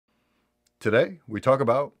Today, we talk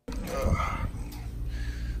about...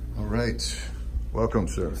 all right. Welcome,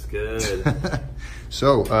 sir. That's good.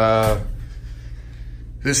 So,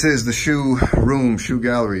 this is the shoe room, shoe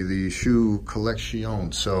gallery, the shoe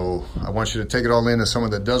collection. So, I want you to take it all in as someone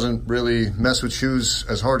that doesn't really mess with shoes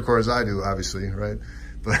as hardcore as I do, obviously, right?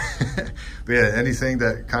 But, but yeah, anything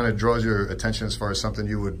that kind of draws your attention as far as something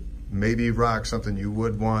you would maybe rock, something you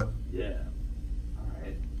would want. Yeah. All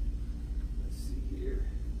right. Let's see here.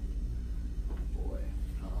 Oh boy.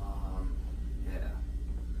 Yeah.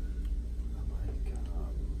 I like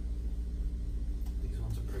these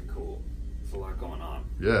ones are pretty cool. There's a lot going on.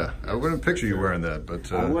 Yeah, I wouldn't picture you wearing that,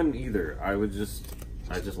 but I wouldn't either. I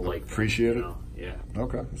just like appreciate them, it. Yeah.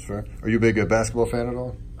 Okay, that's fair. Are you a big basketball fan at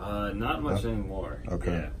all? Not much anymore.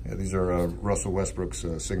 Okay. Yeah, these are Russell Westbrook's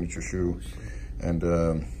signature shoe, and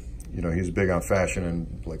you know, he's big on fashion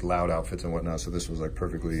and like loud outfits and whatnot. So this was like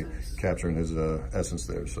perfectly capturing his essence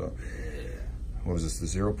there. So what was this?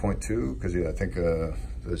 The 0.2? Because yeah, I think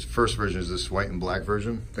this first version is this white and black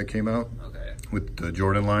version that came out with the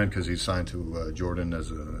Jordan line, because he's signed to Jordan as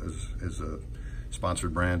a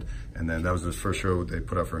sponsored brand, and then that was the first show they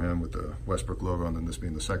put out for him with the Westbrook logo, and then this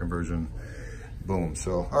being the second version. Boom.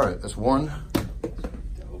 So all right, that's one.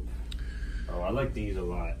 Dope. Oh, I like these a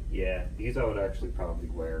lot. Yeah, these I would actually probably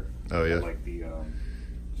wear. Oh yeah. I like the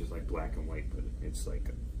just like black and white, but it's like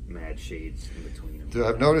mad shades in between them. Dude,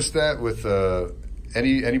 I've noticed that with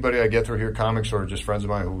anybody I get through here, comics or just friends of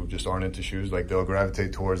mine who just aren't into shoes, like they'll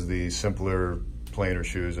gravitate towards the simpler, plainer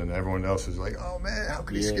shoes, and everyone else is like, oh man, how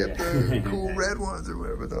could he skip the cool red ones or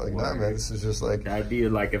whatever? They're like, nah man, this is just like... I'd be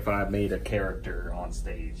like if I made a character on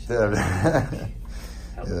stage. Yeah.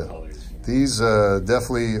 The colors, you know? These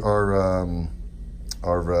definitely are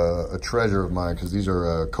a treasure of mine, because these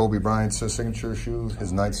are Kobe Bryant's signature shoe,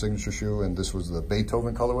 his 9th signature shoe, and this was the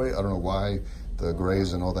Beethoven colorway. I don't know why the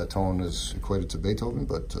grays and all that tone is equated to Beethoven,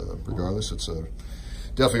 but regardless, it's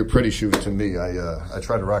definitely a pretty shoe to me. I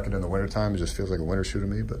try to rock it in the wintertime. It just feels like a winter shoe to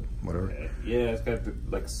me, but whatever. Yeah, it's got the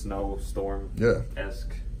like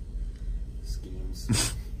snowstorm-esque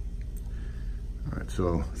schemes. All right,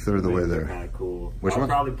 so third of the way there. They're kind of cool. Which one? I'll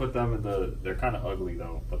probably put them in the... They're kind of ugly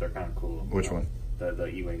though, but they're kind of cool. Which one? The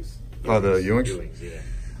Ewings. Oh, the Ewings? Ewings, yeah.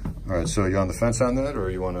 All right, so you on the fence on that, or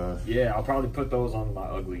you want to? Yeah, I'll probably put those on my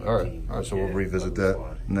ugly team. All right, so we'll revisit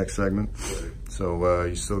that next segment. Sure. So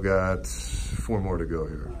you still got 4 more to go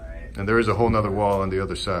here. All right. And there is a whole nother wall on the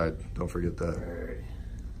other side. Don't forget that. All right.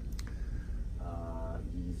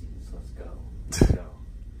 Yeezys, let's go. Let's go.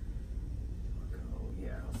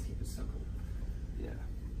 Yeah, let's keep it simple. Yeah.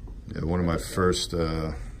 Yeah, one of my first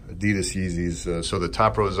Adidas Yeezys. So the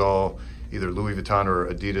top row is all either Louis Vuitton or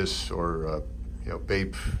Adidas or you know,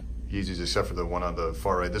 Bape Yeezys, except for the one on the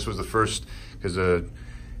far right. This was the first, because you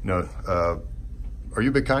know, are you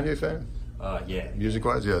a big Kanye fan? Yeah.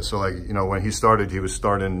 Music-wise, yeah. So like, you know, when he was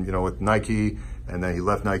starting, you know, with Nike, and then he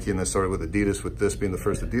left Nike and then started with Adidas, with this being the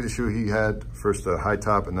first Adidas shoe he had, first the high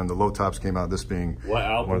top, and then the low tops came out, this being... What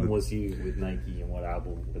album was he with Nike, and what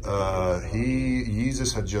album?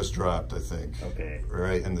 Yeezus had just dropped, I think. Okay.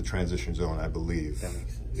 Right, in the transition zone, I believe. That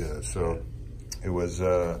makes sense. Yeah, so it was,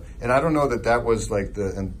 and I don't know that was like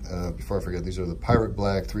the, and before I forget, these are the Pirate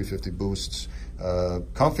Black 350 Boosts.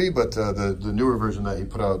 Comfy, but the newer version that he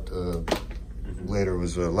put out later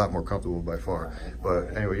was a lot more comfortable by far.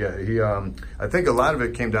 But anyway, yeah, he I think a lot of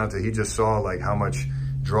it came down to he just saw like how much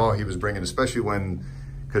draw he was bringing, especially when,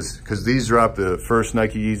 because these dropped, the first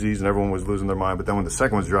Nike Yeezys, and everyone was losing their mind, but then when the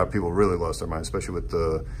second ones dropped, people really lost their mind, especially with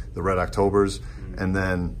the Red Octobers. And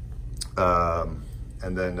then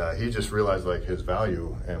he just realized like his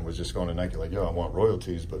value, and was just going to Nike like, yo, I want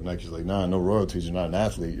royalties. But Nike's like, nah, no royalties. You're not an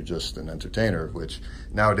athlete. You're just an entertainer. Which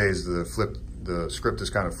nowadays the script is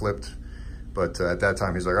kind of flipped. But at that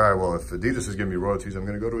time, he's like, all right, well, if Adidas is giving me royalties, I'm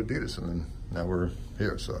going to go to Adidas. And then now we're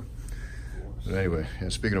here. So but anyway,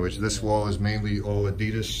 and speaking of which, this wall is mainly all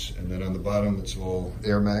Adidas, and then on the bottom it's all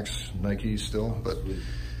Air Max Nike still. But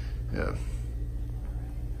yeah.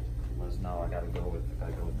 Now I gotta go with the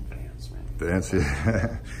Vans, man. Vans,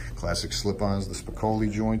 yeah. Classic slip-ons, the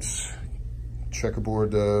Spicoli joints,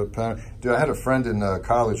 checkerboard pattern. Dude, I had a friend in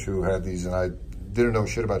college who had these, and I didn't know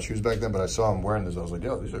shit about shoes back then, but I saw him wearing these. I was like,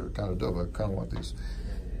 yo, these are kind of dope. I kind of want these.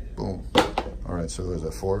 Boom. All right, so there's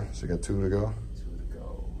that 4. So you got 2 to go. 2 to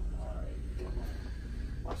go. All right.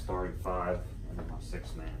 My starting 5 and then my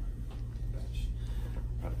 6th man.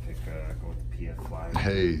 Gotta pick, go with the PF Fly.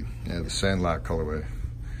 Hey, yeah, the Sandlot colorway.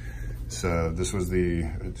 So this was the,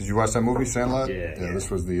 did you watch that movie, Sandlot? Yeah.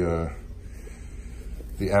 This was the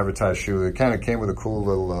advertised shoe. It kind of came with a cool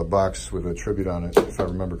little box with a tribute on it, if I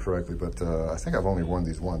remember correctly. But I think I've only worn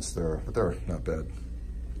these once. But they're not bad.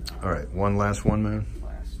 All right, one last one, man.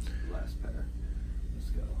 Last pair. Let's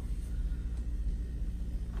go.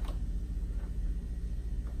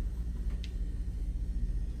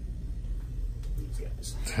 These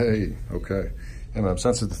guys. Hey, okay. Yeah, man, I'm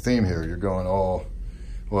sensing the theme here. You're going all,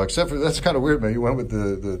 well, except for, that's kind of weird, man. You went with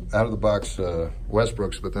the out-of-the-box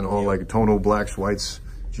Westbrooks, but then all like tonal blacks, whites,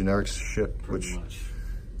 generic shit. Pretty much.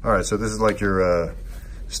 All right, so this is like your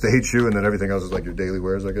stage shoe, and then everything else is like your daily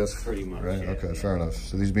wears, I guess? Pretty much, right? Yeah, okay, yeah. fair enough.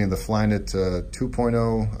 So these being the Flyknit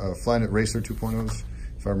 2.0, Flyknit Racer 2.0s,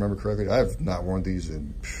 if I remember correctly. I have not worn these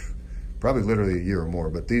in probably literally a year or more,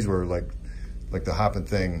 but these were like the hopping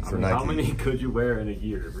thing for Nike. How many could you wear in a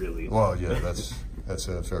year, really? Well, yeah, that's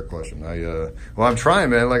a fair question. Well, I'm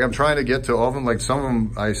trying, man. Like, I'm trying to get to all of them. Like, some of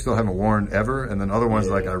them I still haven't worn ever, and then other ones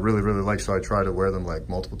like I really, really like, so I try to wear them like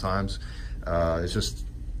multiple times. It's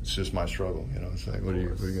just my struggle, you know. It's like, what are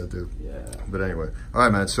you gonna do? Yeah. But anyway, all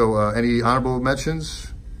right, man. So, any honorable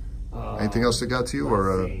mentions? Anything else that got to you,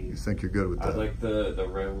 or you think you're good with that? I like the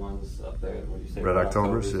red ones up there. What do you say? Red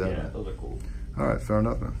Octobers, yeah. Yeah, those are cool. All right, fair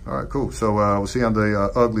enough, man. All right, cool. So we'll see you on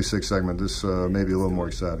the Ugly Six segment. This may be a little more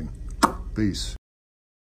exciting. Peace.